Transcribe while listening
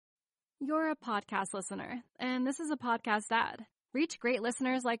You're a podcast listener, and this is a podcast ad. Reach great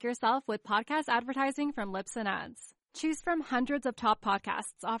listeners like yourself with podcast advertising from Libsyn Ads. Choose from hundreds of top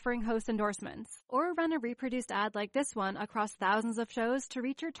podcasts offering host endorsements, or run a reproduced ad like this one across thousands of shows to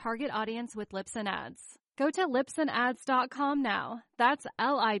reach your target audience with Libsyn Ads. Go to libsynads.com now. That's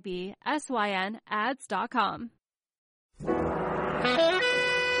LIBSYN ads.com.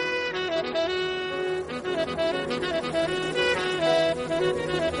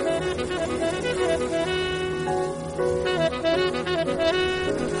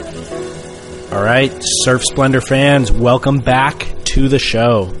 All right, Surf Splendor fans, welcome back to the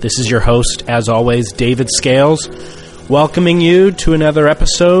show. This is your host, as always, David Scales, welcoming you to another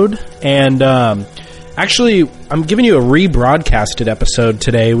episode. And actually, I'm giving you a rebroadcasted episode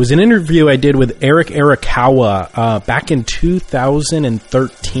today. It was an interview I did with Eric Arakawa back in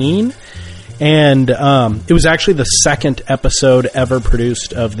 2013. And it was actually the second episode ever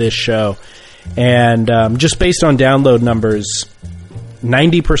produced of this show. And just based on download numbers,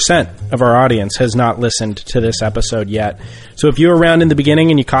 90% of our audience has not listened to this episode yet. So if you were around in the beginning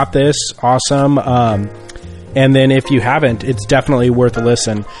and you caught this, awesome. And then if you haven't, it's definitely worth a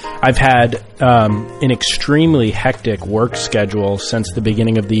listen. I've had an extremely hectic work schedule since the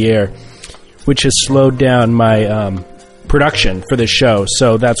beginning of the year, which has slowed down my production for this show.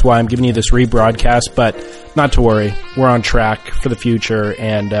 So that's why I'm giving you this rebroadcast, but not to worry. We're on track for the future,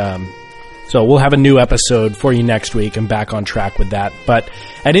 and so we'll have a new episode for you next week. I'm back on track with that. But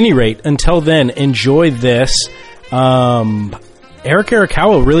at any rate, until then, enjoy this. Eric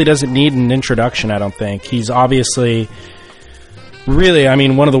Arakawa really doesn't need an introduction, I don't think. He's obviously really,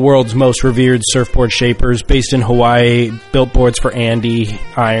 one of the world's most revered surfboard shapers, based in Hawaii, built boards for Andy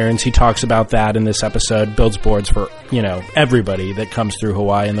Irons. He talks about that in this episode, builds boards for, everybody that comes through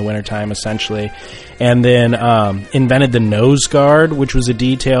Hawaii in the wintertime, essentially. And then invented the nose guard, which was a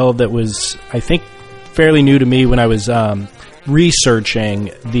detail that was, I think, fairly new to me when I was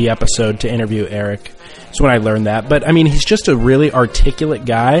researching the episode to interview Eric. That's when I learned that. But, he's just a really articulate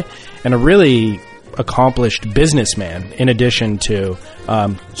guy and a really accomplished businessman in addition to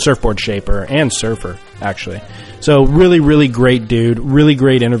surfboard shaper and surfer, actually. So really, really great dude. Really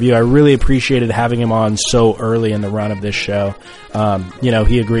great interview. I really appreciated having him on so early in the run of this show.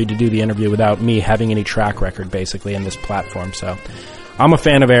 He agreed to do the interview without me having any track record, basically, in this platform. So I'm a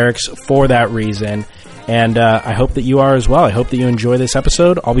fan of Eric's for that reason, and I hope that you are as well. I hope that you enjoy this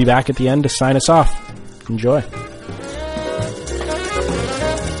episode. I'll be back at the end to sign us off. Enjoy.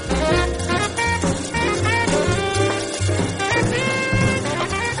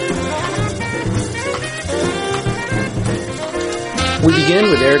 We begin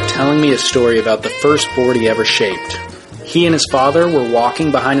with Eric telling me a story about the first board he ever shaped. He and his father were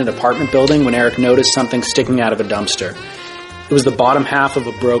walking behind an apartment building when Eric noticed something sticking out of a dumpster. It was the bottom half of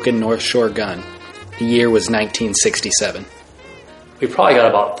a broken North Shore gun. The year was 1967. We probably got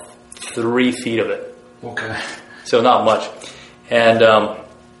about 3 feet of it. Okay. So not much. And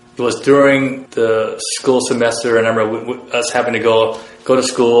it was during the school semester, and I remember us having to go to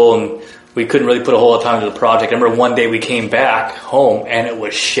school, and we couldn't really put a whole lot of time into the project. I remember one day we came back home, and it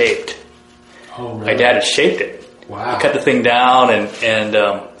was shaped. Oh, really? My dad had shaped it. Wow. He cut the thing down and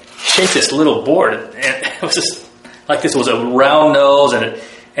shaped this little board. And it was just like this. It was a round nose, and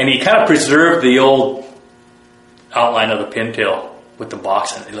he kind of preserved the old outline of the pintail with the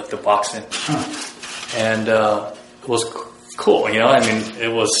box in it. He left the box in. And it was cool,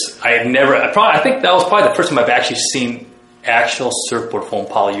 it was, I think that was probably the first time I've actually seen actual surfboard foam,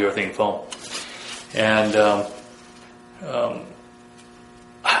 polyurethane foam. And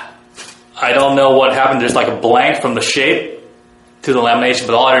I don't know what happened. There's like a blank from the shape to the lamination,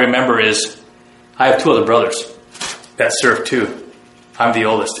 but all I remember is I have 2 other brothers that surf too. I'm the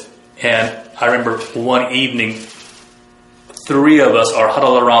oldest. And I remember one evening, 3 of us are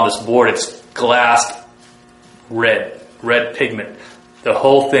huddled around this board. It's glassed red pigment. The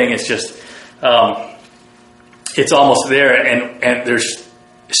whole thing is just, it's almost there, and there's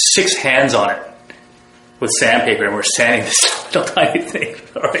 6 hands on it with sandpaper, and we're sanding this little tiny thing.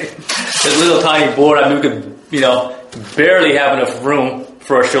 All right, this little tiny board. We could, barely have enough room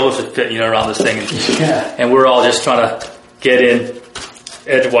for our shoulders to fit, around this thing, and we're all just trying to get in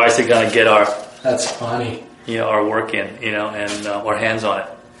edgewise to kind of get our. That's funny. Our work in, and our hands on it.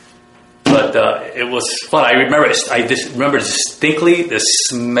 But it was fun. I remember distinctly the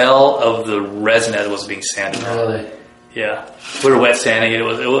smell of the resin as it was being sanded. Really? Yeah, we were wet sanding it.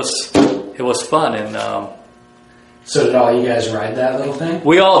 It was fun. And so did all you guys ride that little thing?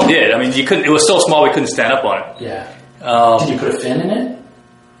 We all did. You couldn't. It was so small we couldn't stand up on it. Yeah. Did you put a fin in it?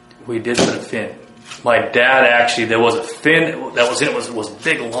 We did put a fin. My dad actually, there was a fin that was in it was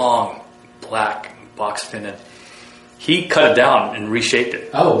big, long. black box fin, and he cut it down and reshaped it.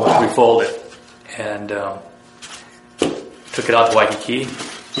 Oh, wow. Refolded it. And took it out to Waikiki,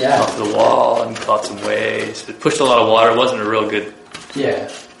 off the wall, and caught some waves. It pushed a lot of water. It wasn't a real good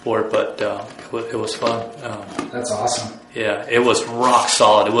board, but it was fun. That's awesome. Yeah, it was rock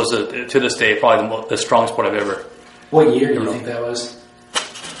solid. It was, to this day, probably the strongest board I've ever. What year do you think that was?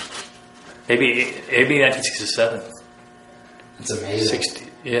 Maybe 1967. That's amazing.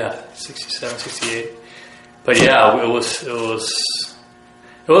 67, 68. But yeah, it was.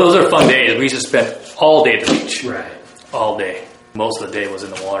 Those are fun days. We used to spend all day at the beach. Right. All day. Most of the day was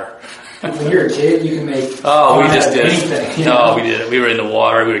in the water. When you're a kid, you can make. Oh, we just did. Anything, No, we did it. We were in the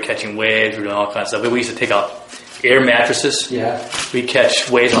water. We were catching waves. We were doing all kinds of stuff. But we used to take out air mattresses. Yeah. We catch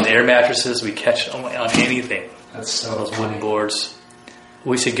waves on air mattresses. We catch on anything. That's so those funny. wooden boards.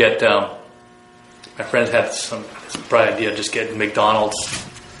 We used to get. My friends had some bright idea of just getting McDonald's.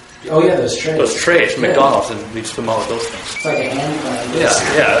 Oh yeah, those trays. Those trays from McDonald's, and we'd swim out with those things. It's like a hand plane.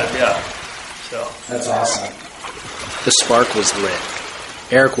 Yeah. So that's awesome. The spark was lit.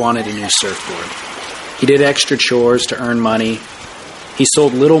 Eric wanted a new surfboard. He did extra chores to earn money. He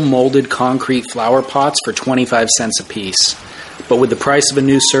sold little molded concrete flower pots for 25 cents a piece. But with the price of a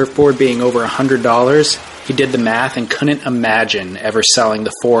new surfboard being over $100, he did the math and couldn't imagine ever selling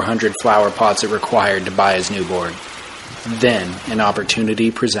the 400 flower pots it required to buy his new board. Then an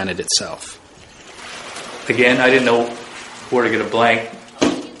opportunity presented itself. Again, I didn't know where to get a blank,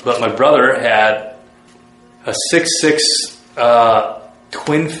 but my brother had a 6'6"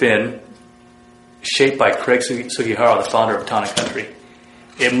 twin fin shaped by Craig Sugihara, the founder of Town & Country.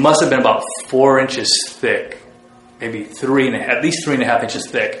 It must have been about 4 inches thick, maybe at least 3.5 inches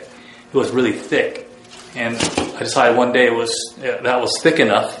thick. It was really thick, and I decided one day that was thick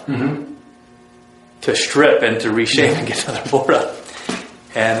enough to strip and to reshape and get another board up.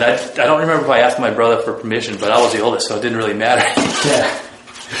 And I don't remember if I asked my brother for permission, but I was the oldest, so it didn't really matter. Yeah.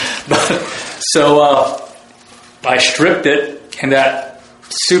 So I stripped it, and that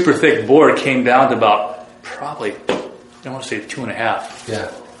super thick board came down to about probably, I want to say 2.5.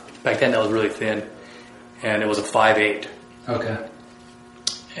 Yeah. Back then that was really thin, and it was a 5/8. Okay.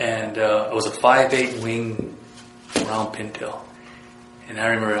 And it was a 5/8 wing round pintail. And I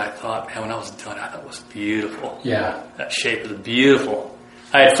remember I thought, man, when I was done, I thought it was beautiful. Yeah. That shape was beautiful.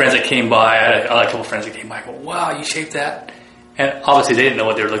 I had friends that came by. I had a couple friends that came by. I go, wow, you shaped that? And obviously they didn't know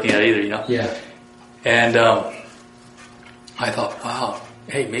what they were looking at either, you know? Yeah. And I thought, wow,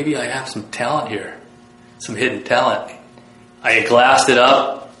 hey, maybe I have some talent here. Some hidden talent. I glassed it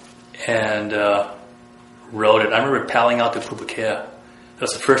up and rode it. I remember paddling out to Pupukea. That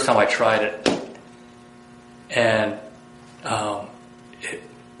was the first time I tried it. And it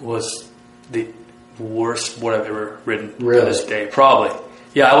was the worst board I've ever ridden to this day. Probably.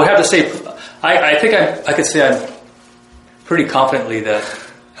 Yeah, I would have to say, I think I could say I'm pretty confidently that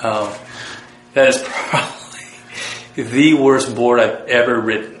that is probably the worst board I've ever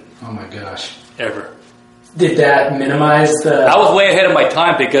ridden. Oh my gosh. Ever. Did that minimize the... I was way ahead of my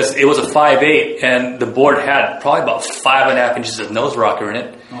time because it was a 5/8 and the board had probably about 5.5 inches of nose rocker in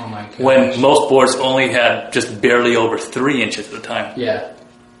it. Oh my gosh. When most boards only had just barely over 3 inches at the time. Yeah.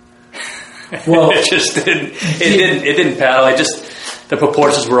 Well, it just didn't. It didn't paddle. It just the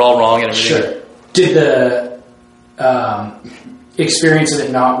proportions were all wrong and everything. Sure. Did the experience of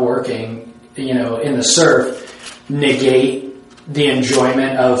it not working, in the surf, negate the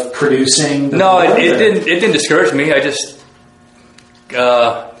enjoyment of producing? No, it didn't. It didn't discourage me. I just,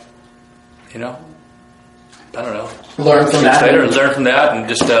 I don't know. Learn from that. Learn from that, and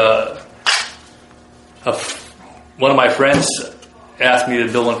just one of my friends asked me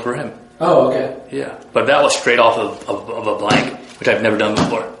to build one for him. Oh, okay. Yeah, but that was straight off of a blank, which I've never done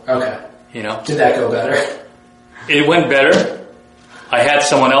before. Okay. Did that go better? It went better. I had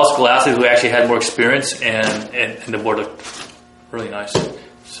someone else glass it who actually had more experience, and the board looked really nice.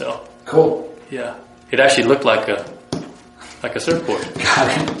 So cool. Yeah, it actually looked like a surfboard. Got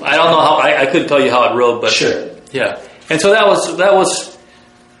it. I don't know how I couldn't tell you how it rode, but sure. Yeah, and so that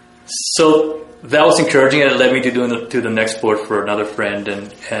was encouraging, and it led me to the next board for another friend,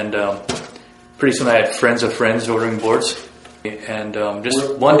 and pretty soon I had friends of friends ordering boards, and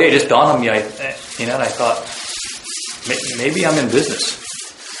just one day it just dawned on me, and I thought maybe I'm in business.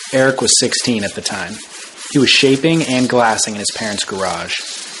 Eric was 16 at the time. He was shaping and glassing in his parents' garage.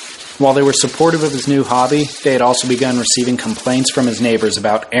 While they were supportive of his new hobby, they had also begun receiving complaints from his neighbors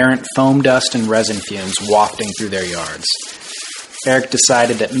about errant foam dust and resin fumes wafting through their yards. Eric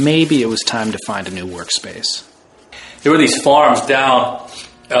decided that maybe it was time to find a new workspace. There were these farms down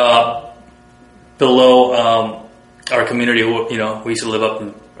below our community. We used to live up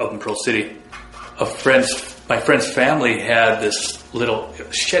up in Pearl City. My friend's family had this little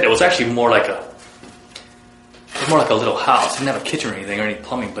shed. It was actually more like a little house. It didn't have a kitchen or anything or any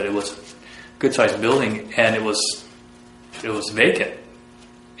plumbing, but it was a good sized building, and it was vacant.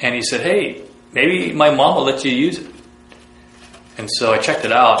 And he said, "Hey, maybe my mom will let you use it." And so I checked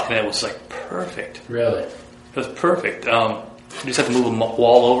it out, and it was like perfect. Really? It was perfect. You just had to move a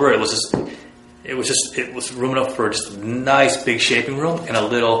wall over. It was room enough for just a nice big shaping room and a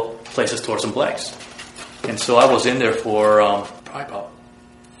little place to store some blanks. And so I was in there for probably about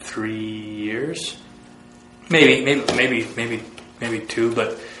 3 years, maybe 2.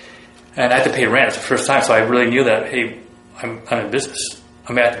 And I had to pay rent. It's the first time, so I really knew that. Hey, I'm in business.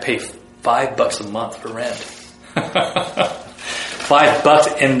 I'm gonna have to pay $5 a month for rent. $5,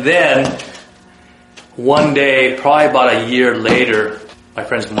 and then one day, probably about a year later, my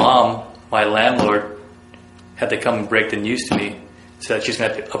friend's mom, my landlord, had to come and break the news to me. Said she's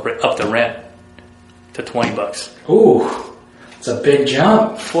going to have to up the rent to $20. Ooh, it's a big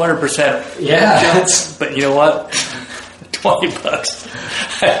jump. 400%. Yeah, but you know what?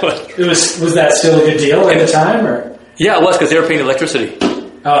 $20. Was that still a good deal at the time, or? Yeah, it was, because they were paying electricity.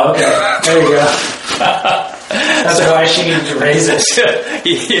 Oh, okay. There you go. That's why she needed to raise it.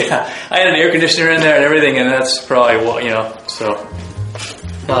 Yeah, I had an air conditioner in there and everything, and that's probably what, so.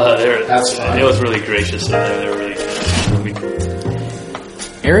 That's fine. It was really gracious. They were really good.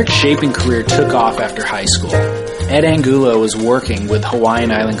 Eric's shaping career took off after high school. Ed Angulo was working with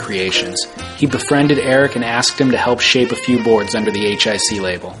Hawaiian Island Creations. He befriended Eric and asked him to help shape a few boards under the HIC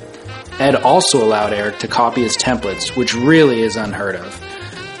label. Ed also allowed Eric to copy his templates, which really is unheard of.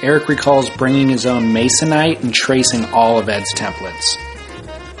 Eric recalls bringing his own masonite and tracing all of Ed's templates.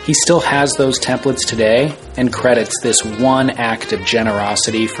 He still has those templates today and credits this one act of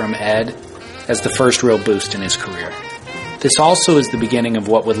generosity from Ed as the first real boost in his career. This also is the beginning of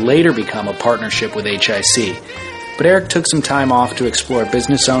what would later become a partnership with HIC. But Eric took some time off to explore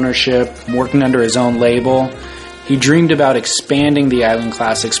business ownership, working under his own label. He dreamed about expanding the Island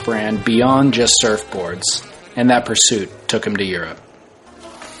Classics brand beyond just surfboards, and that pursuit took him to Europe.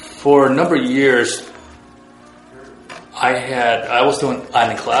 For a number of years, I was doing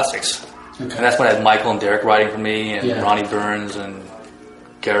Island Classics. Okay. And that's when I had Michael and Derek writing for me, and Ronnie Burns and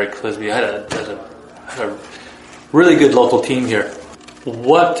Gary Clisby. I had a really good local team here. In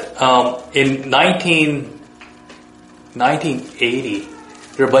 1980,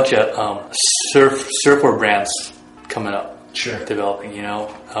 there were a bunch of surfboard brands coming up, developing.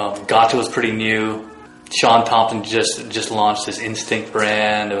 Gotcha was pretty new. Sean Thompson just launched his Instinct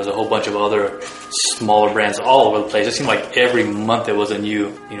brand. There was a whole bunch of other smaller brands all over the place. It seemed like every month there was a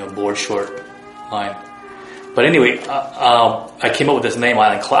new, board short line. But anyway, I came up with this name,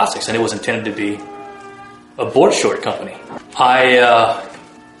 Island Classics, and it was intended to be a board short company. I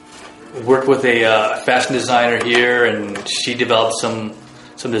worked with a fashion designer here, and she developed some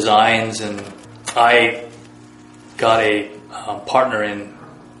designs, and I got a partner in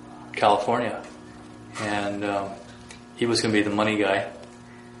California. And he was going to be the money guy.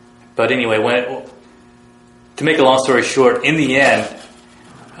 But anyway, to make a long story short, in the end,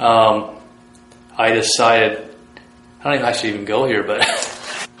 I decided, I don't know if I should even go here, but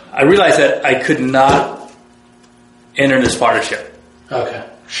I realized that I could not enter this partnership. Okay,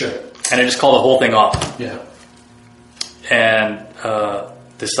 sure. And I just called the whole thing off. Yeah. And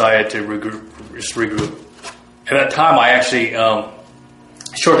decided to regroup. At that time, I actually,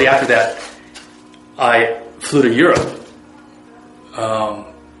 shortly after that, I flew to Europe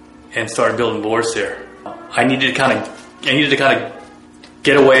and started building boards there. I needed to kind of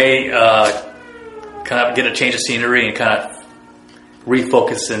get away, kind of get a change of scenery, and kind of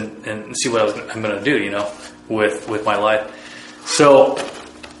refocus and see what I'm going to do, with my life. So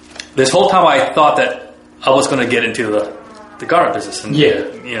this whole time I thought that I was going to get into the garment business and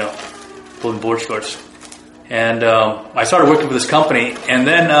building board shorts. And I started working for this company, and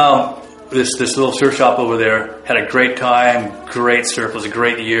then this little surf shop over there had a great time, great surf. It was a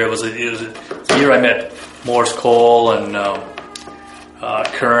great year. It was a year I met Morris Cole and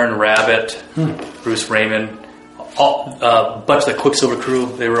Kern Rabbit, Bruce Raymond, a bunch of the Quicksilver crew.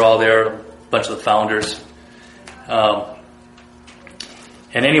 They were all there, a bunch of the founders. And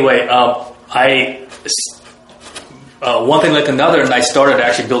anyway, one thing led to another, and I started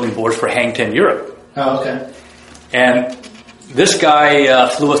actually building boards for Hang Ten Europe. Oh, okay. And this guy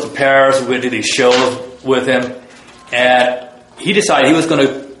flew us to Paris. We went to these shows with him, and he decided he was going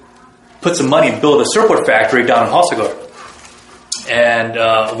to put some money and build a surfboard factory down in Hossegor, and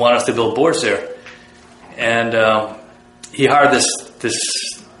want us to build boards there. And he hired this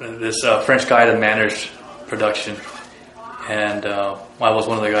French guy to manage production, and I was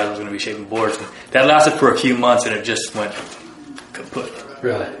one of the guys who was going to be shaping boards. And that lasted for a few months, and it just went kaput.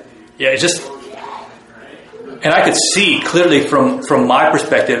 Really? Yeah, it just... And I could see clearly from my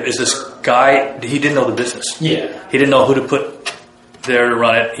perspective is this guy, he didn't know the business. Yeah. He didn't know who to put there to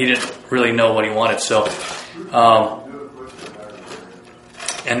run it. He didn't really know what he wanted. So,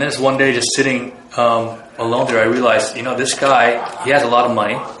 and then one day just sitting alone there, I realized, this guy, he has a lot of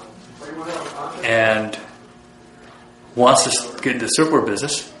money and wants to get into the surfboard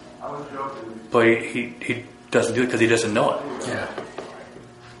business, but he doesn't do it because he doesn't know it. Yeah.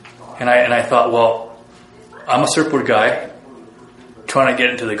 And I thought, well, I'm a surfboard guy trying to get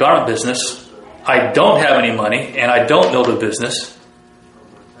into the garment business. I don't have any money and I don't know the business.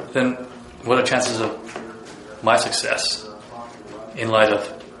 Then what are the chances of my success in light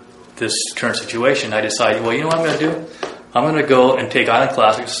of this current situation? I decided, well, you know what I'm going to do? I'm going to go and take Island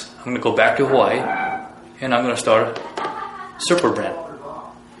Classics. I'm going to go back to Hawaii and I'm going to start a surfboard brand.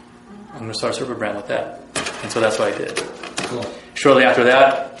 I'm going to start a surfboard brand with that. And so that's what I did. Cool. Shortly after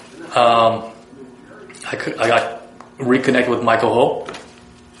that, I got reconnected with Michael Ho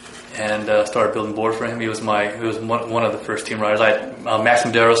and started building boards for him. He was one of the first team riders. I had Max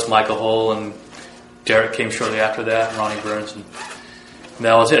Medeiros, Michael Ho, and Derek came shortly after that, Ronnie Burns, and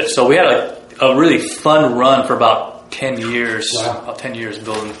that was it. So we had a really fun run for about 10 years. Wow. About 10 years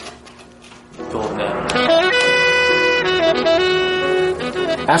building that.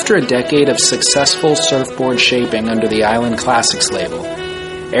 After a decade of successful surfboard shaping under the Island Classics label,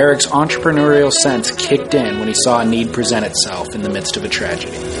 Eric's entrepreneurial sense kicked in when he saw a need present itself in the midst of a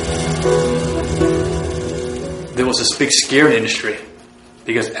tragedy. There was this big scare in the industry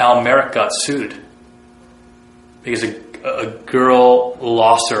because Al Merrick got sued because a girl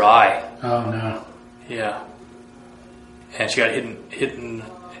lost her eye. Oh, no. Yeah. And she got hit.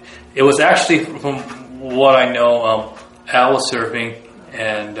 It was actually, from what I know, Al was surfing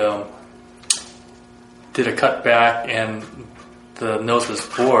and did a cutback, and the nose of his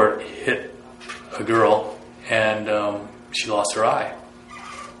board hit a girl, and she lost her eye.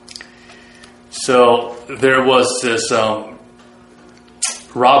 So there was this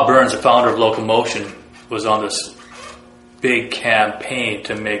Rob Burns, the founder of Locomotion, was on this big campaign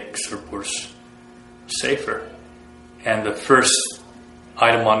to make surfboards safer. And the first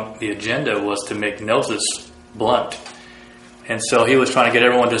item on the agenda was to make noses blunt. And so he was trying to get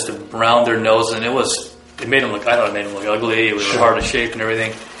everyone just to round their nose, and it made them look, I thought it made them look ugly. It was hard to shape and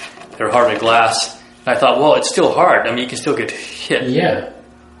everything. They were hard to glass. And I thought, well, it's still hard. I mean, you can still get hit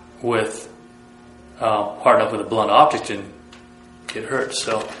with hard enough with a blunt object and get hurt.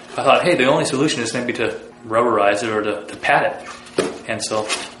 So I thought, hey, the only solution is maybe to rubberize it or to pad it. And so,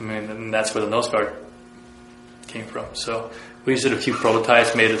 and that's where the nose guard came from. So we just did a few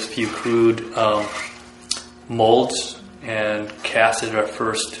prototypes, made a few crude molds, and casted our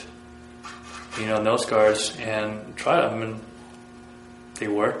first, nose guards and tried them, and they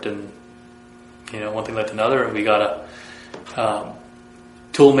worked. And one thing led to another, and we got a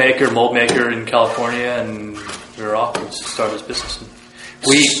tool maker, mold maker in California, and we were off to start this business. And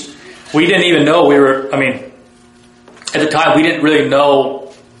we didn't even know we were. I mean, at the time, we didn't really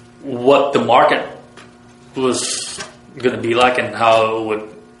know what the market was going to be like and how it would,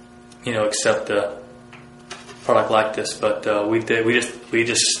 accept a product like this. But we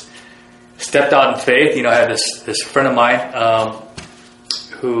just stepped out in faith. I had this friend of mine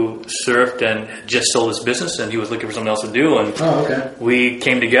who surfed and had just sold his business, and he was looking for something else to do. And we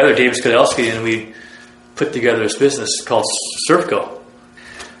came together, David Skidelsky, and we put together this business called Surfco.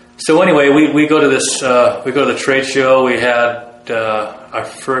 So anyway, we go to this we go to the trade show. We had our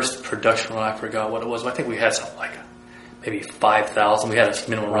first production run. I forgot what it was. I think we had something like maybe 5,000. We had a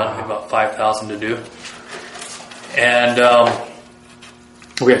minimum run of about 5,000 to do, and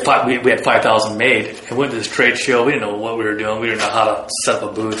we had 5,000 made. And went to this trade show. We didn't know what we were doing. We didn't know how to set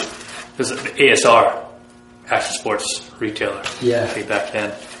up a booth. It was an ASR, Action Sports Retailer, way back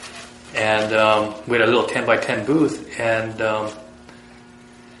then. And we had a little 10x10 booth, and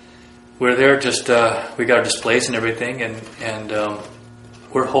we're there just, we got our displays and everything, and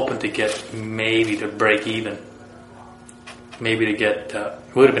we're hoping to get maybe to break even. Maybe to get,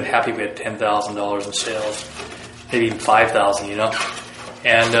 we would have been happy if we had $10,000 in sales, maybe even 5,000,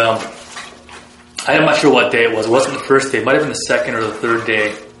 And I'm not sure what day it was. It wasn't the first day. It might have been the second or the third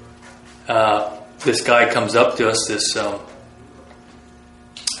day. This guy comes up to us, this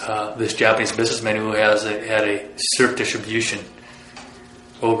Japanese businessman who had a surf distribution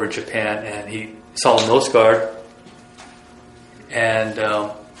over in Japan, and he saw a nose guard, and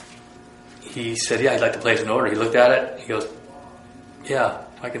he said, "Yeah, I'd like to place an order." He looked at it. He goes, "Yeah,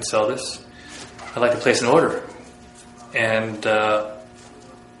 I can sell this. I'd like to place an order." And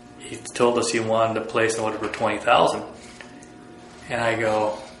he told us he wanted to place an order for 20,000. And I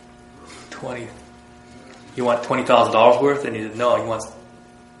go, 20? You want $20,000 worth? And he said, no, he wants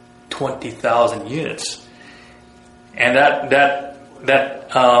 20,000 units. And that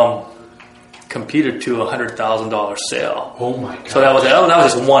computed to $100,000 sale. Oh my God. So that was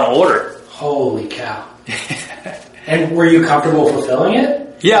just one order. Holy cow. And were you comfortable fulfilling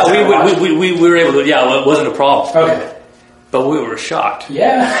it? Yeah, we were able to. Yeah, it wasn't a problem. Okay. But we were shocked.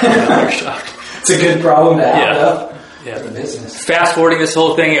 Yeah. We were shocked. It's a good problem to have, though. Yeah. For the business. Fast forwarding this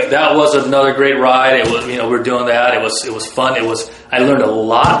whole thing, that was another great ride. It was, we were doing that. It was fun. I learned a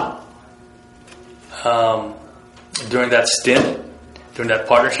lot during that stint, during that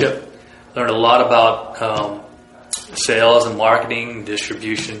partnership. Learned a lot about sales and marketing,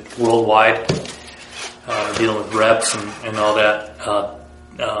 distribution worldwide, dealing with reps and all that,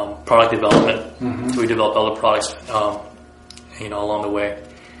 product development. Mm-hmm. We developed other products, along the way.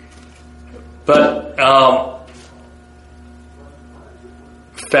 But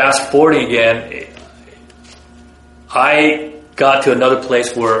fast forwarding again, I got to another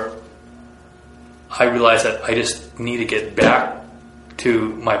place where I realized that I just need to get back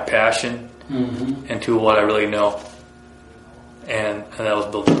to my passion and to what I really know, and that was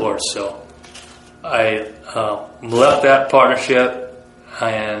building boards. So I left that partnership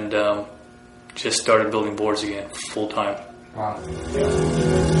and just started building boards again full time. Wow.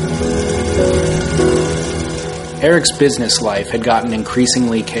 Eric's business life had gotten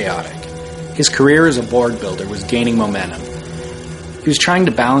increasingly chaotic. His career as a board builder was gaining momentum. He was trying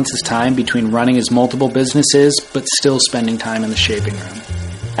to balance his time between running his multiple businesses, but still spending time in the shaping room.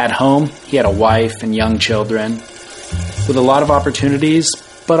 At home, he had a wife and young children. With a lot of opportunities,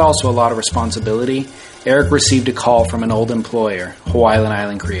 but also a lot of responsibility, Eric received a call from an old employer, Hawaiian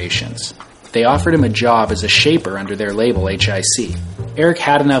Island Creations. They offered him a job as a shaper under their label HIC. Eric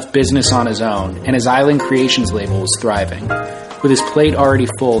had enough business on his own, and his Island Creations label was thriving. With his plate already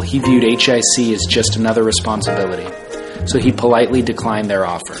full, he viewed HIC as just another responsibility. So he politely declined their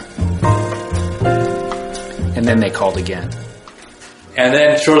offer. And then they called again. And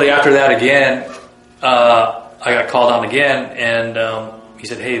then shortly after that again, I got called on again, and he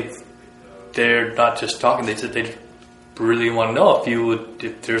said, hey, they're not just talking, they said they really want to know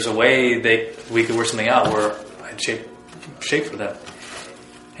if there's a way we could work something out where I'd shape for them.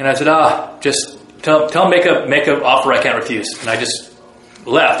 And I said, just tell them make an offer I can't refuse. And I just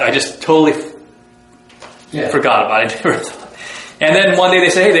left. I just totally forgot about it. And then one day they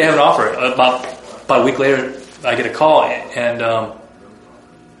say, hey, they have an offer. About a week later, I get a call, and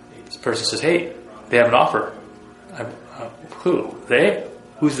this person says, hey, they have an offer. Who? They?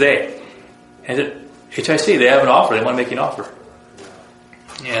 Who's they? And it HIC, they have an offer. They want to make you an offer.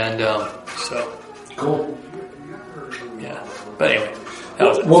 And so. Cool. Yeah. But anyway.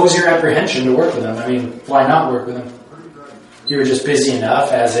 What was your apprehension to work with them? I mean, why not work with them? You were just busy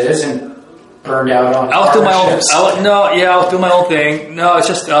enough as is and burned out on I was doing my own thing. No, it's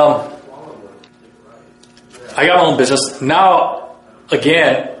just, I got my own business. Now,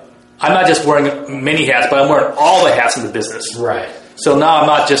 again, I'm not just wearing many hats, but I'm wearing all the hats in the business. Right. So now I'm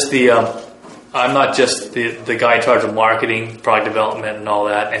not just the guy in charge of marketing, product development, and all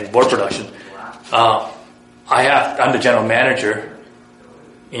that, and board production. I'm the general manager,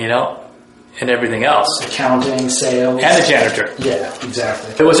 and everything else. Accounting, sales. And the janitor. Yeah,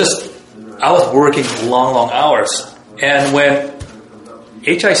 exactly. It was just, I was working long hours. And when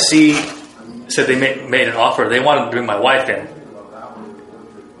HIC said they made an offer, they wanted to bring my wife in.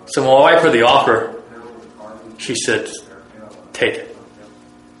 So when my wife heard the offer, she said, take it.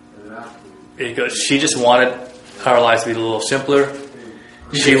 Because she just wanted our lives to be a little simpler.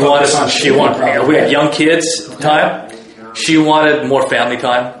 She wanted we had young kids at the time. She wanted more family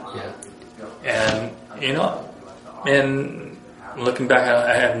time. Yeah. And looking back,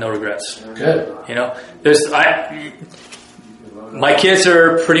 I have no regrets. Good. My kids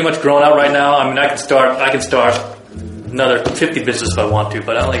are pretty much grown up right now. I mean, I can start another 50 businesses if I want to,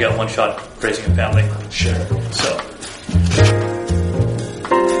 but I only got one shot at raising a family. Sure. So.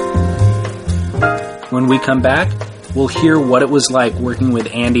 When we come back, we'll hear what it was like working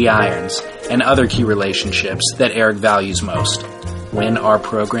with Andy Irons and other key relationships that Eric values most when our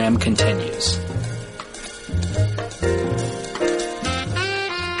program continues.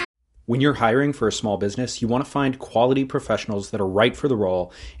 When you're hiring for a small business, you want to find quality professionals that are right for the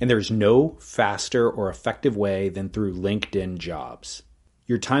role, and there's no faster or effective way than through LinkedIn Jobs.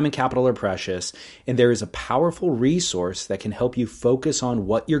 Your time and capital are precious, and there is a powerful resource that can help you focus on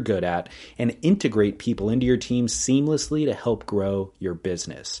what you're good at and integrate people into your team seamlessly to help grow your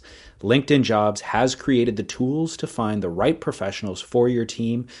business. LinkedIn Jobs has created the tools to find the right professionals for your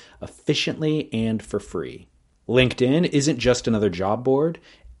team efficiently and for free. LinkedIn isn't just another job board.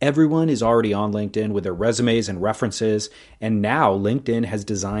 Everyone is already on LinkedIn with their resumes and references, and now LinkedIn has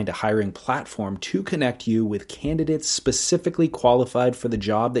designed a hiring platform to connect you with candidates specifically qualified for the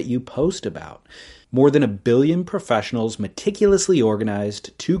job that you post about. More than 1 billion professionals meticulously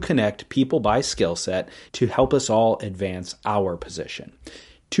organized to connect people by skill set to help us all advance our position.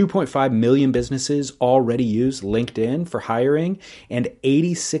 2.5 million businesses already use LinkedIn for hiring, and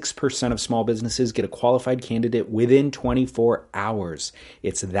 86% of small businesses get a qualified candidate within 24 hours.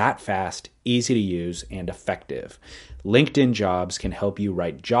 It's that fast, easy to use, and effective. LinkedIn Jobs can help you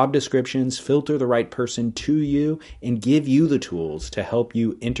write job descriptions, filter the right person to you, and give you the tools to help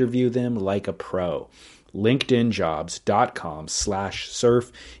you interview them like a pro.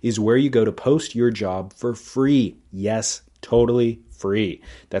 LinkedInjobs.com/surf is where you go to post your job for free. Yes, totally free.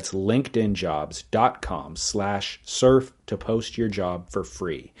 That's LinkedInjobs.com/surf to post your job for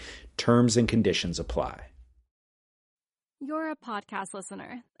free. Terms and conditions apply. You're a podcast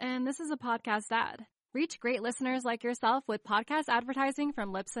listener, and this is a podcast ad. Reach great listeners like yourself with podcast advertising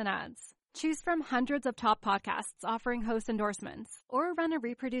from Libsyn Ads. Choose from hundreds of top podcasts offering host endorsements, or run a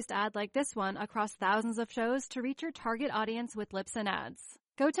reproduced ad like this one across thousands of shows to reach your target audience with Libsyn Ads.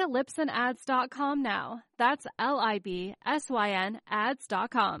 Go to libsynads.com now. That's LIBSYN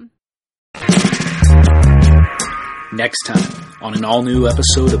ads.com. Next time on an all-new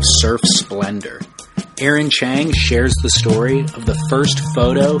episode of Surf Splendor, Aaron Chang shares the story of the first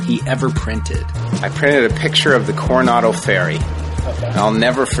photo he ever printed. I printed a picture of the Coronado Ferry. Okay. I'll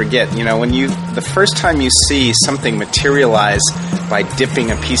never forget, the first time you see something materialize by dipping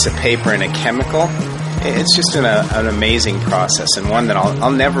a piece of paper in a chemical, it's just an amazing process, and one that I'll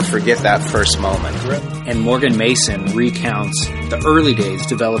never forget that first moment. And Morgan Mason recounts the early days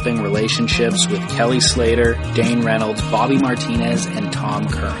developing relationships with Kelly Slater, Dane Reynolds, Bobby Martinez, and Tom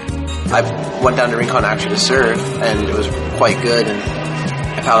Curran. I went down to Rincon actually to surf, and it was quite good, and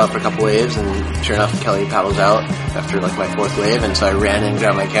I paddled out for a couple waves, and sure enough, Kelly paddles out after my fourth wave, and so I ran in,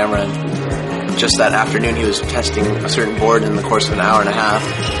 grabbed my camera, and just that afternoon he was testing a certain board in the course of an hour and a half.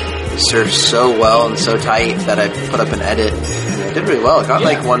 Surfed so well and so tight that I put up an edit, and it did really well. It got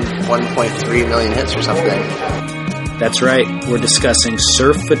 1.3 million hits or something. That's right. We're discussing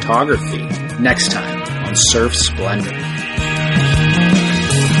surf photography next time on Surf Splendor.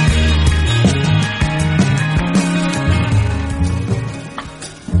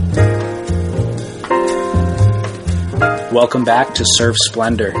 Welcome back to Surf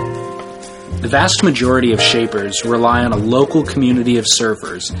Splendor. The vast majority of shapers rely on a local community of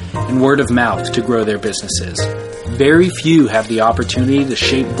surfers and word of mouth to grow their businesses. Very few have the opportunity to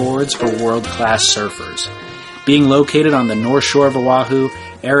shape boards for world-class surfers. Being located on the North Shore of Oahu,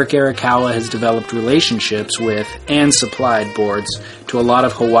 Eric Arakawa has developed relationships with and supplied boards to a lot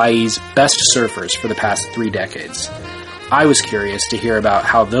of Hawaii's best surfers for the past 3 decades. I was curious to hear about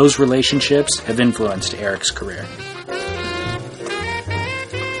how those relationships have influenced Eric's career.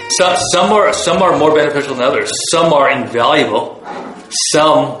 Some are more beneficial than others. Some are invaluable.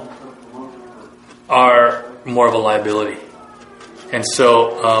 Some are more of a liability. And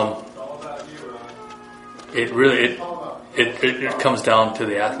so it really comes down to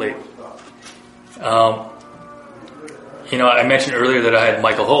the athlete. I mentioned earlier that I had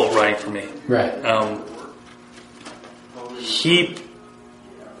Michael Holt writing for me. Right. He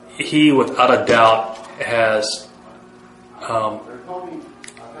without a doubt has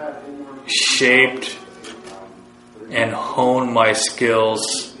shaped and honed my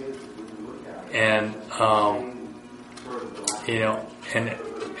skills, and and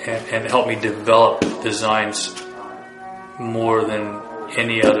helped me develop designs more than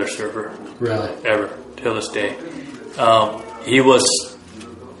any other surfer ever till this day. He was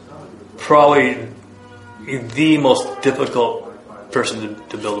probably the most difficult person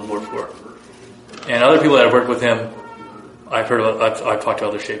to build a board for, and other people that have worked with him, I've talked to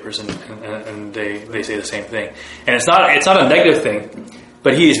other shapers, and they say the same thing. And it's not a negative thing,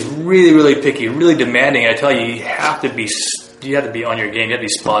 but he is really, really picky, really demanding. I tell you, you have to be on your game. You have to be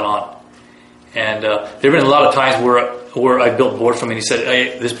spot on. And there have been a lot of times where I built boards for him, and he said,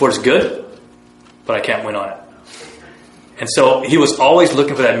 "Hey, this board is good, but I can't win on it." And so he was always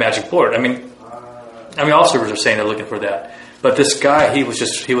looking for that magic board. I mean, all surfers are saying they're looking for that, but this guy, he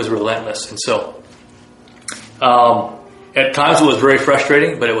was relentless, and so. At times it was very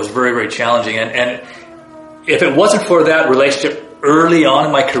frustrating, but it was very, very challenging. And if it wasn't for that relationship early on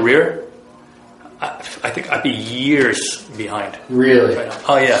in my career, I think I'd be years behind. Really? Right now.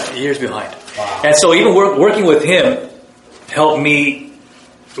 Oh yeah, years behind. Wow. And so even working with him helped me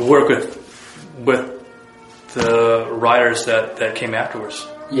work with the riders that came afterwards.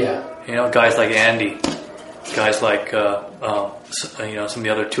 Yeah. You know, guys like Andy, guys like you know, some of the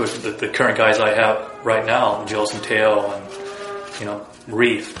other tours, the current guys I have right now, Joe Centeo and, you know,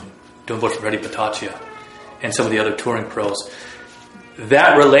 Reef, doing boards for Reddy Pataccia, and some of the other touring pros.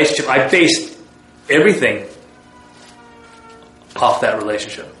 That relationship, I based everything off that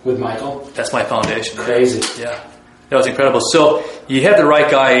relationship. With Michael? That's my foundation. Crazy. Yeah. That was incredible. So you have the right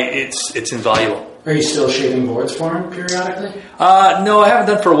guy, it's invaluable. Are you still shaping boards for him periodically? No, I haven't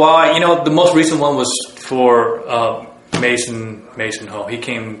done for a while. You know, the most recent one was for Mason Ho. He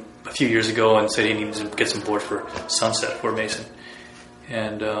came a few years ago and said he needed to get some boards for Sunset for Mason.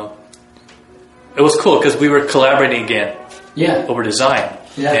 And it was cool because we were collaborating again. Yeah. Over design.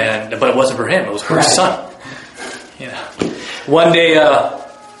 Yeah. But it wasn't for him. It was for right. his son. You know. One day,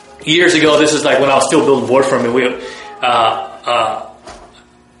 years ago, this is like when I was still building boards for him, and we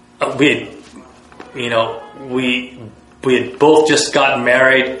had both just gotten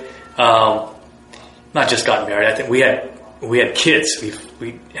married. Not just gotten married. I think we had kids.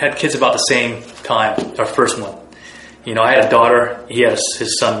 We had kids about the same time. Our first one. You know, I had a daughter. He had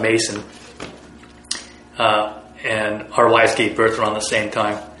his son Mason. And our wives gave birth around the same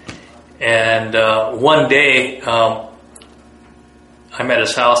time. And one day, I'm at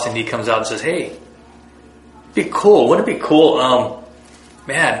his house, and he comes out and says, "Hey, it'd be cool. Wouldn't it be cool,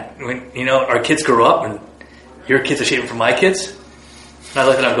 man? When you know our kids grow up, and your kids are shaping for my kids." And I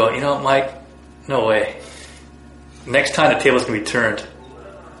looked at him and go, "You know, Mike, no way. Next time the table's gonna be turned,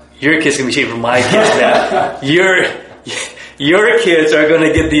 your kids gonna be shaping for my kids, man. Your kids are going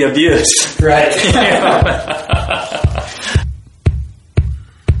to get the abuse." Right.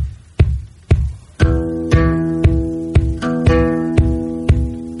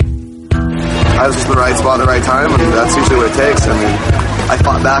 I was just in the right spot at the right time, and that's usually what it takes. I mean, I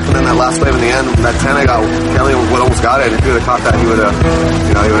fought back, and then that last wave in the end, that 10 I got, Kelly would almost got it. If he would have caught that, he would have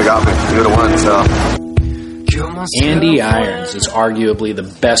got me. He would have won, so... Andy Irons is arguably the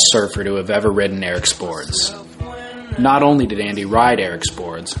best surfer to have ever ridden Eric's boards. Not only did Andy ride Eric's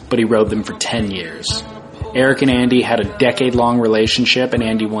boards, but he rode them for 10 years. Eric and Andy had a decade-long relationship, and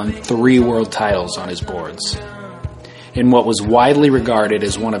Andy won 3 world titles on his boards. In what was widely regarded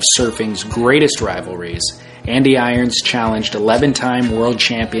as one of surfing's greatest rivalries, Andy Irons challenged 11-time world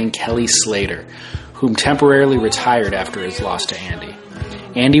champion Kelly Slater, whom temporarily retired after his loss to Andy.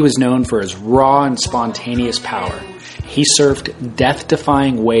 Andy was known for his raw and spontaneous power. He surfed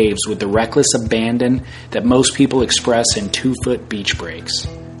death-defying waves with the reckless abandon that most people express in 2-foot beach breaks.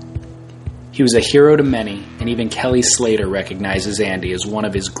 He was a hero to many, and even Kelly Slater recognizes Andy as one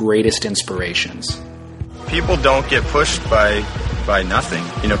of his greatest inspirations. People don't get pushed by nothing.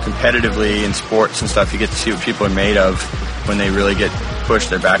 You know, competitively in sports and stuff, you get to see what people are made of. When they really get pushed,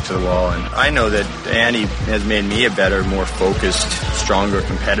 they're back to the wall. And I know that Andy has made me a better, more focused, stronger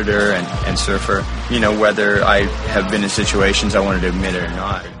competitor and surfer. You know, whether I have been in situations I wanted to admit it or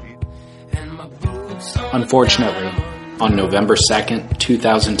not. Unfortunately, on November 2nd,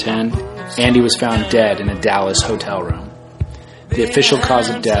 2010, Andy was found dead in a Dallas hotel room. The official cause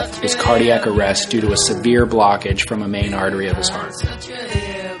of death was cardiac arrest due to a severe blockage from a main artery of his heart.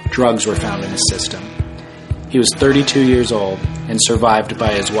 Drugs were found in his system. He was 32 years old and survived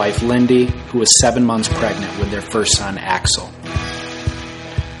by his wife Lindy, who was 7 months pregnant with their first son Axel.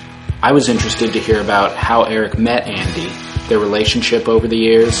 I was interested to hear about how Eric met Andy, their relationship over the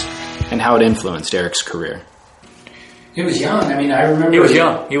years, and how it influenced Eric's career. He was young. I mean, I remember... He was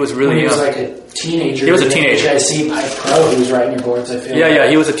young. He was really young. He was like a teenager. He was a teenager. HIC Pipe Pro. He was riding your boards, I feel. Yeah,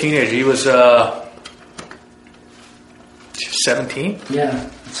 he was a teenager. He was 17? Yeah,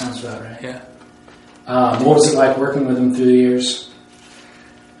 that sounds about right. Yeah. What was it like working with him through the years?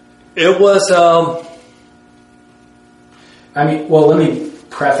 It was... I mean, well, let me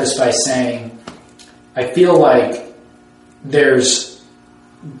preface by saying I feel like there's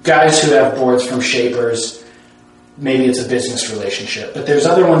guys who have boards from shapers, maybe it's a business relationship, but there's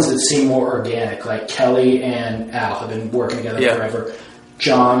other ones that seem more organic, like Kelly and Al have been working together forever.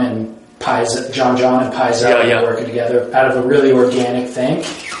 John and Paisel have been working together out of a really organic thing.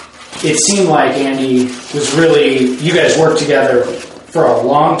 It seemed like Andy was really, you guys worked together for a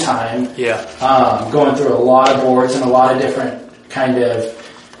long time. Yeah. Going through a lot of boards and a lot of different kind of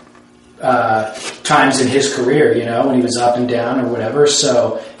times in his career, you know, when he was up and down or whatever.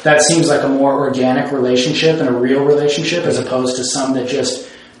 So that seems like a more organic relationship and a real relationship as opposed to some that just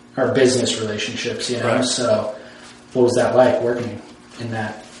are business relationships, you know. Right. So What was that like working in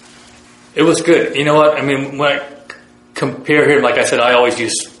that? It was good. You know what? I mean, when I compare him, like I said, I always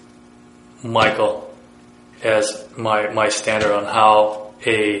use Michael as my standard on how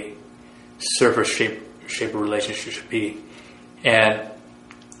a surfer shaper relationship should be, and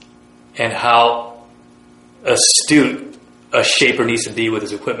how astute a shaper needs to be with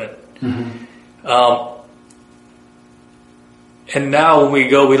his equipment. Mm-hmm. And now when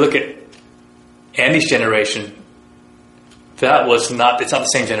we look at Andy's generation, it's not the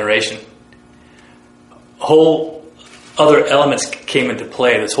same generation. Whole other elements came into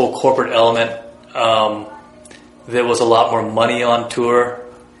play. This whole corporate element. There was a lot more money on tour,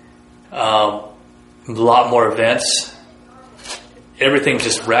 a lot more events. Everything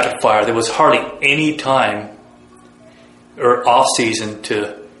just rapid fire. There was hardly any time or off season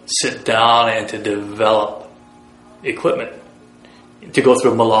to sit down and to develop equipment, to go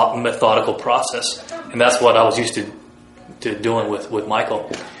through a methodical process. And that's what I was used to doing with Michael.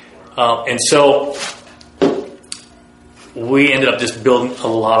 And so we ended up just building a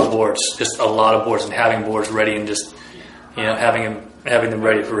lot of boards, and having boards ready, and just, having them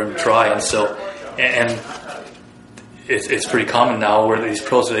ready for him to try. And so, and it's pretty common now where these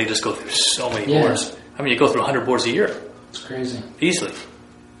pros, they just go through so many boards. I mean, you go through 100 boards a year. It's crazy. Easily.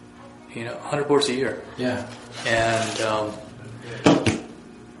 100 boards a year. Yeah. And,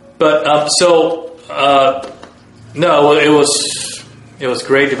 no, it was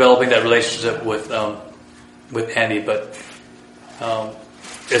great developing that relationship with Andy, but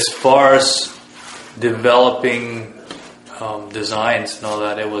as far as developing designs and all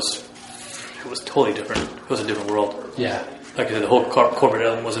that, it was totally different. It was a different world. Yeah. Like I said, the whole corporate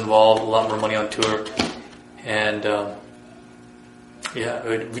element was involved, a lot more money on tour, and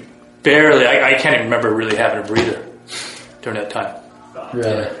we barely. I can't even remember really having a breather during that time.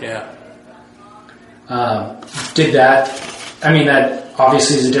 Really? Yeah. That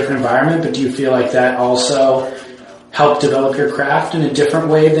obviously is a different environment, but do you feel like that also helped develop your craft in a different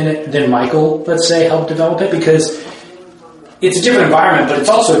way than Michael, let's say, helped develop it? Because it's a different environment, but it's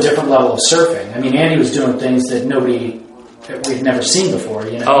also a different level of surfing. I mean, Andy was doing things that we've never seen before,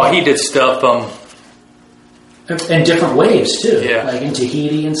 Oh, he did stuff. And different waves, too. Yeah. Like in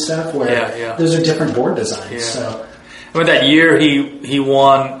Tahiti and stuff, where those are different board designs. Yeah. So. I mean, that year he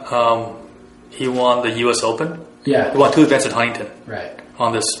won the U.S. Open. Yeah. He won 2 events at Huntington. Right.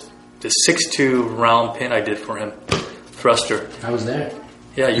 On this 6'2" round pin I did for him, thruster. I was there.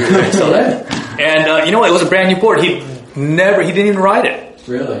 Yeah, you were there. I saw that. And you know what? It was a brand new board. He didn't even ride it.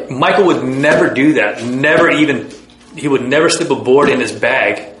 Really? Michael would never do that. He would never slip a board in his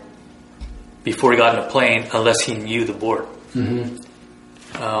bag before he got in a plane unless he knew the board. Mm-hmm.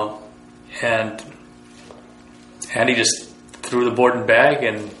 And he just threw the board in the bag,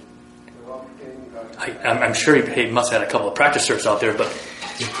 and I'm sure he must have had a couple of practice surfs out there, but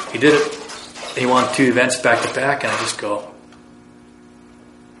he did it. He won 2 events back to back, and I just go,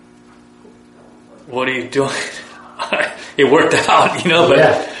 "What are you doing?" It worked out,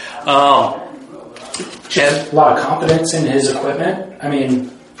 but just a lot of confidence in his equipment. I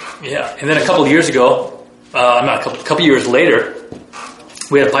mean, yeah. And then a couple of years ago, a couple years later,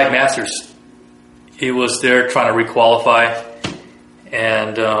 we had Pipe Masters. He was there trying to requalify,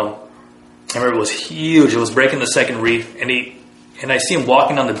 and I remember it was huge. It was breaking the second reef, and I see him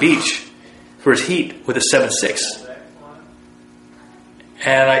walking on the beach for his heat with a 7.6.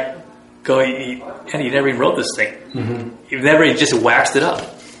 And I go, and you never even wrote this thing. Mm-hmm. He just waxed it up.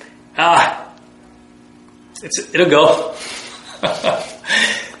 It'll go.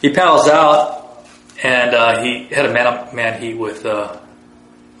 He paddles out, and he had a man heat with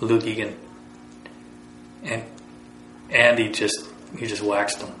Luke Egan. And he just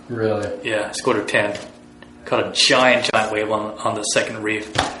waxed him. Really? Yeah, scored a 10. Caught a giant wave on the second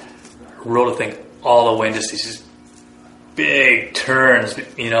reef. Rode the thing all the way, and just these big turns,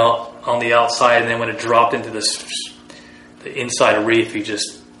 on the outside. And then when it dropped into the inside reef, he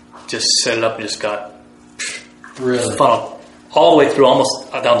just set it up and just got funneled all the way through,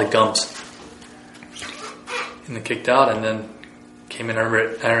 almost down to gums. And then kicked out, and then came in. I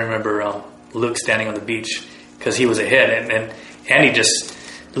remember Luke standing on the beach because he was ahead, and Andy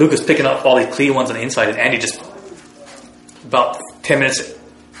Luke was picking up all these clean ones on the inside, and Andy just, about 10 minutes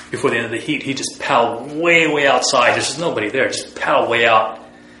before the end of the heat, he just paddled way outside. There's just nobody there. Just paddled way out.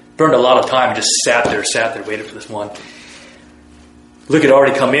 Burned a lot of time, just sat there, waited for this one. Luke had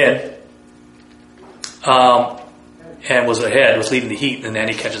already come in, and was ahead, was leading the heat, and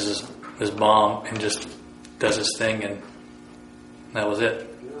Andy catches his bomb and just does his thing, and that was it.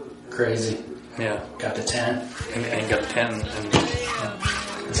 Crazy. Yeah. Got the 10. And got the 10.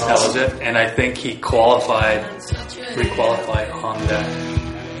 That was it. And I think he requalified on that.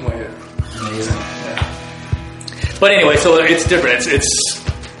 Amazing. Yeah. But anyway, so it's different. It's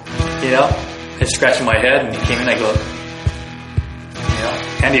it's scratching my head, and he came in, I go,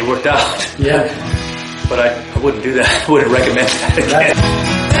 Andy, it worked out. Yeah. But I wouldn't do that. I wouldn't recommend that again.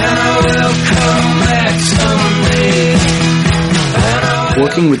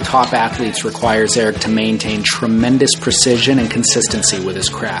 Working with top athletes requires Eric to maintain tremendous precision and consistency with his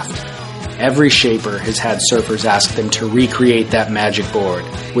craft. Every shaper has had surfers ask them to recreate that magic board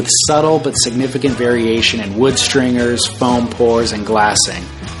with subtle but significant variation in wood stringers, foam pours, and glassing.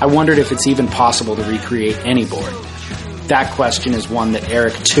 I wondered if it's even possible to recreate any board. That question is one that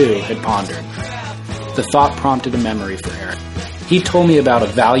Eric, too, had pondered. The thought prompted a memory for Eric. He told me about a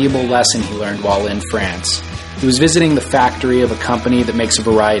valuable lesson he learned while in France. He was visiting the factory of a company that makes a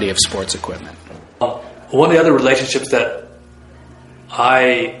variety of sports equipment. One of the other relationships that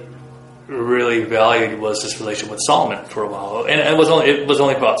I really valued was this relationship with Salomon for a while, and it was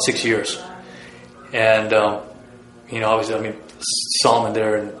only about 6 years. And obviously, Salomon,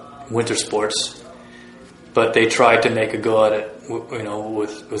 they're in winter sports, but they tried to make a go at it,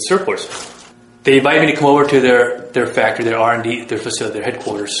 with surfboards. They invited me to come over to their factory, their R&D, their facility, their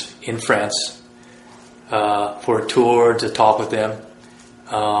headquarters in France, for a tour to talk with them.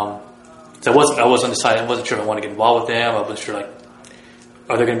 So I wasn't decided. I wasn't sure if I wanted to get involved with them. I wasn't sure,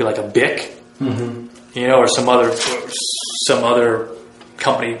 are there going to be like a BIC, or some other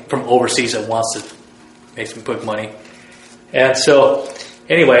company from overseas that wants to make some quick money. And so,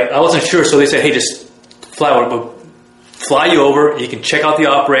 anyway, I wasn't sure. So they said, "Hey, just we'll fly you over. You can check out the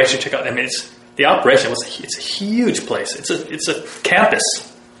operation. The operation it's a huge place. It's a campus.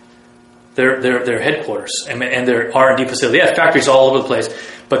 Their headquarters and their R&D facility. They have factories all over the place,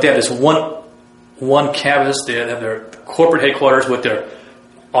 but they have this one campus. They have their corporate headquarters with their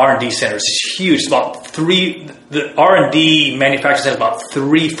R&D centers. It's huge. It's about the R&D manufacturing center is about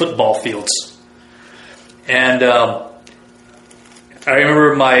 3 football fields. And I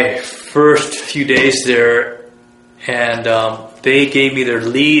remember my first few days there, and they gave me their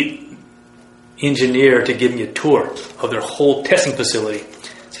lead engineer to give me a tour of their whole testing facility.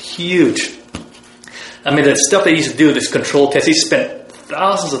 It's huge. The stuff they used to do, this control test, they spent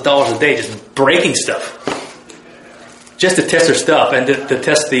thousands of dollars a day just breaking stuff, just to test their stuff and to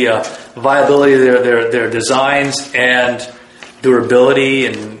test the viability of their designs and durability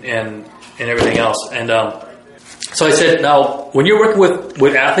and everything else. And so I said, now, when you're working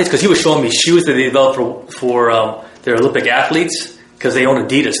with athletes, because he was showing me shoes that they developed for their Olympic athletes, because they own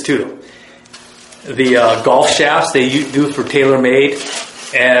Adidas too. The golf shafts they do for TaylorMade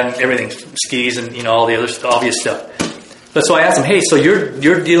and everything, skis and all the other obvious stuff. But so I asked him, hey, so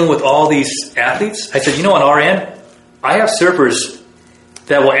you're dealing with all these athletes? I said, on our end, I have surfers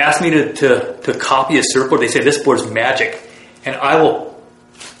that will ask me to copy a surfboard. They say this board is magic, and I will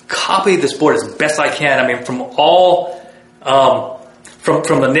copy this board as best I can. From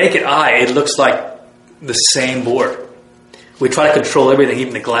the naked eye, it looks like the same board. We try to control everything,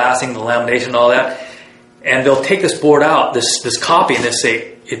 even the glassing, the lamination, all that. And they'll take this board out, this copy, and they'll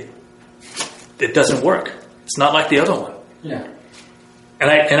say, it doesn't work. It's not like the other one. Yeah.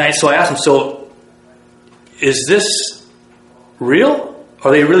 So I asked them, so is this real?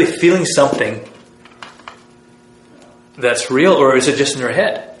 Are they really feeling something that's real, or is it just in their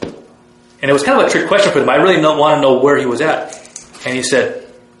head? And it was kind of a trick question for them. I really don't want to know where he was at. And he said,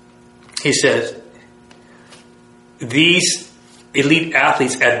 these elite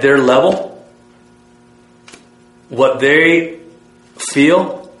athletes at their level, what they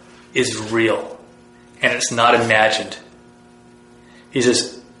feel is real, and it's not imagined. He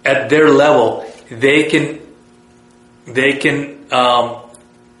says, at their level, they can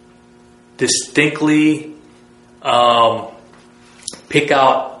distinctly pick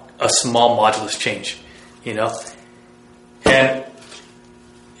out a small modulus change,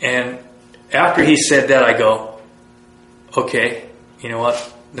 And after he said that, I go, okay, you know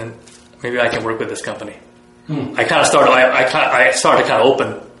what? Then maybe I can work with this company. I started to kind of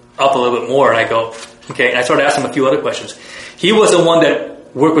open up a little bit more, and I go, okay. And I started asking him a few other questions. He was the one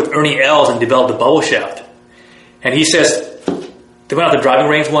that worked with Ernie Els and developed the bubble shaft. And he says they went out to the driving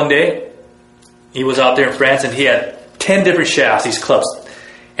range one day. He was out there in France, and he had 10 different shafts, these clubs,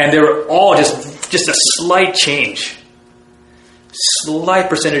 and they were all just a slight change, slight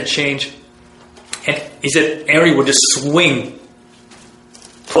percentage change. And he said Ernie would just swing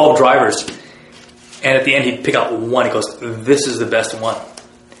 12 drivers, and at the end he'd pick out one. He goes, "This is the best one."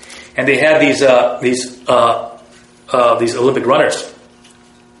 And they had these Olympic runners,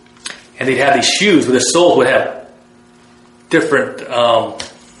 and they'd have these shoes where the soles would have different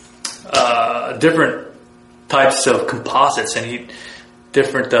different types of composites, and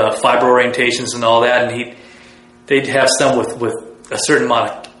different fiber orientations and all that. And they'd have some with a certain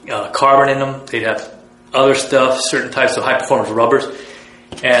amount of carbon in them. They'd have other stuff, certain types of high performance rubbers,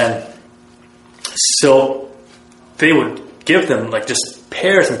 and so they would give them like just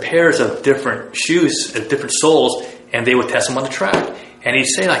pairs and pairs of different shoes, different soles, and they would test them on the track. And he'd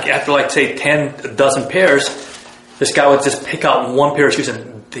say, like, after, like, say, 10 dozen pairs, this guy would just pick out one pair of shoes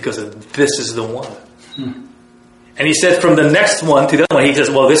and he goes, this is the one. And he said from the next one to the other one, he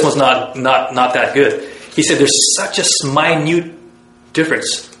says, well, this one's not that good. He said, there's such a minute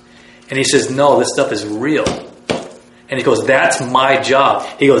difference. And he says, no, this stuff is real. And he goes, that's my job.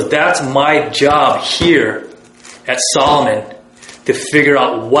 He goes, that's my job here at Salomon to figure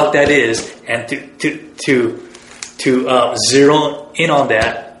out what that is and to zero in on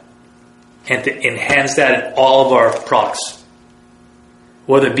that and to enhance that in all of our products,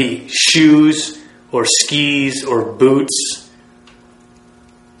 whether it be shoes or skis or boots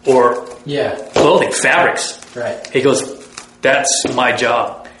or clothing, fabrics. Right. He goes, that's my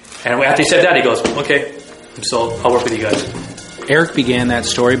job. And after he said that, he goes, okay, so I'll work with you guys. Eric began that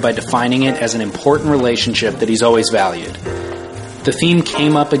story by defining it as an important relationship that he's always valued. The theme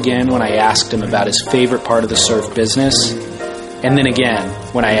came up again when I asked him about his favorite part of the surf business, and then again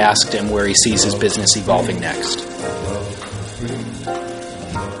when I asked him where he sees his business evolving next.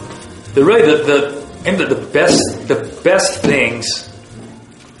 The best things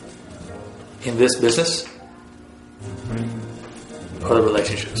in this business are the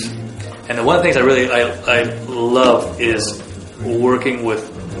relationships. And the one of the things I love is working with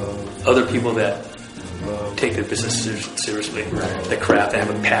other people that take their business seriously, the craft, and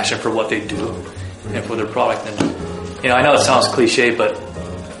have a passion for what they do and for their product. And I know it sounds cliche, but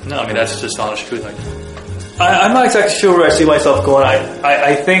no, I mean that's just honest truth. I'm not exactly sure where I see myself going.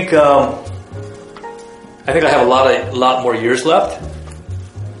 I think I have a lot more years left,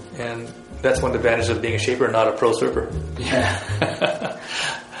 and that's one of the advantages of being a shaper and not a pro surfer. Yeah.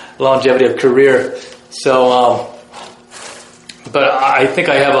 Longevity of career. So, but I think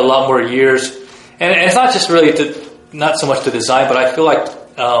I have a lot more years, and it's not just really not so much to design, but I feel like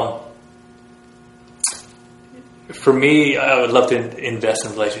for me, I would love to invest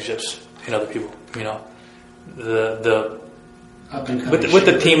in relationships in other people. You know, with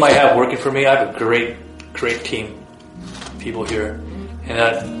the team I have working for me, I have a great team, people here,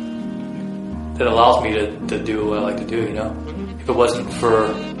 and that allows me to do what I like to do. You know, if it wasn't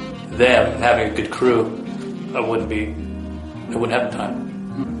for them and having a good crew, I wouldn't have the time.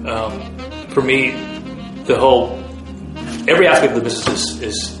 For me, every aspect of the business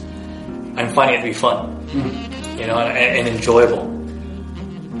is I'm finding it to be fun, you know, and enjoyable.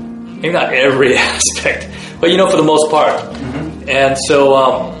 Maybe not every aspect, but you know, for the most part. Mm-hmm. And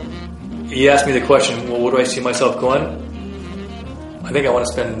so, you asked me the question, well, where do I see myself going? I think I want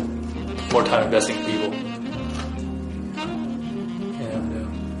to spend more time investing in people. And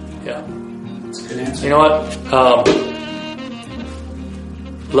yeah, that's a good answer. You know what?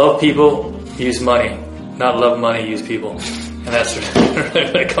 Love people, use money. Not love money, use people. And that's what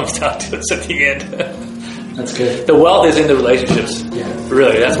it comes down to at the end. That's good. The wealth is in the relationships. Yeah.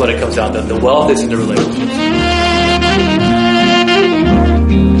 Really, that's what it comes down to. The wealth is in the relationships.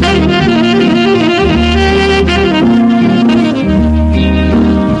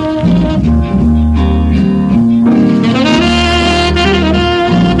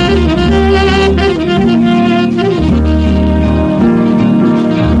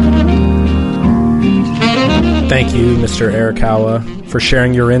 Thank you, Mr. Arakawa, for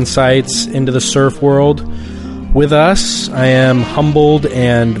sharing your insights into the surf world with us. I am humbled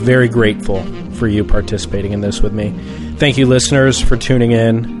and very grateful for you participating in this with me. Thank you, listeners, for tuning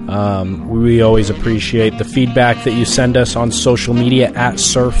in. We always appreciate the feedback that you send us on social media at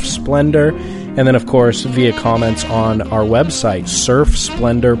Surf Splendor, and then, of course, via comments on our website,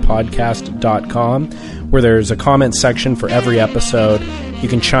 surfsplendorpodcast.com, where there's a comment section for every episode. You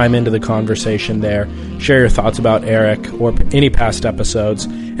can chime into the conversation there, share your thoughts about Eric or any past episodes.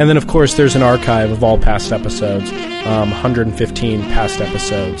 And then, of course, there's an archive of all past episodes, 115 past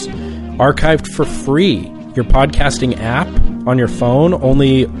episodes, archived for free. Your podcasting app on your phone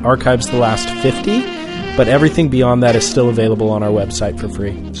only archives the last 50, but everything beyond that is still available on our website for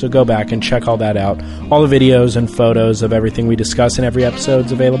free. So go back and check all that out. All the videos and photos of everything we discuss in every episode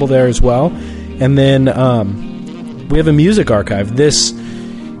is available there as well. And then we have a music archive. This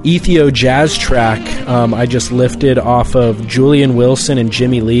Ethio jazz track I just lifted off of Julian Wilson and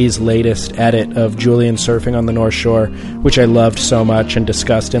Jimmy Lee's latest edit of Julian Surfing on the North Shore, which I loved so much and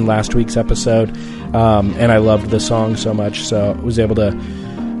discussed in last week's episode. And I loved the song so much, so I was able to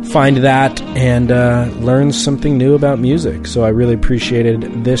find that and learn something new about music. So I really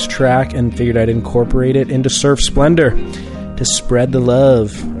appreciated this track and figured I'd incorporate it into Surf Splendor to spread the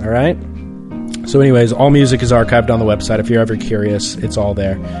love. All right? So anyways, all music is archived on the website. If you're ever curious, it's all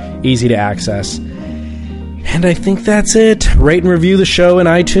there. Easy to access. And I think that's it. Rate and review the show in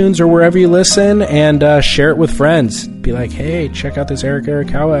iTunes or wherever you listen, and share it with friends. Be like, hey, check out this Eric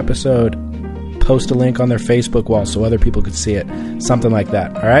Arakawa episode. Post a link on their Facebook wall so other people could see it. Something like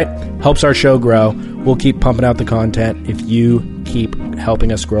that, all right? Helps our show grow. We'll keep pumping out the content if you keep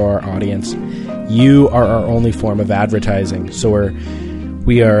helping us grow our audience. You are our only form of advertising, so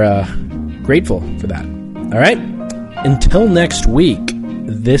we are grateful for that. All right? Until next week,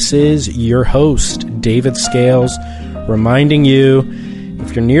 this is your host, David Scales, reminding you,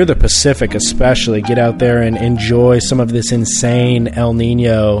 if you're near the Pacific especially, get out there and enjoy some of this insane El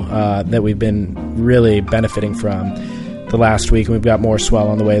Nino that we've been really benefiting from the last week. And we've got more swell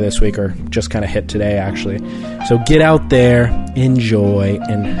on the way this week, or just kind of hit today, actually. So get out there, enjoy,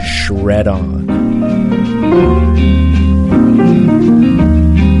 and shred on.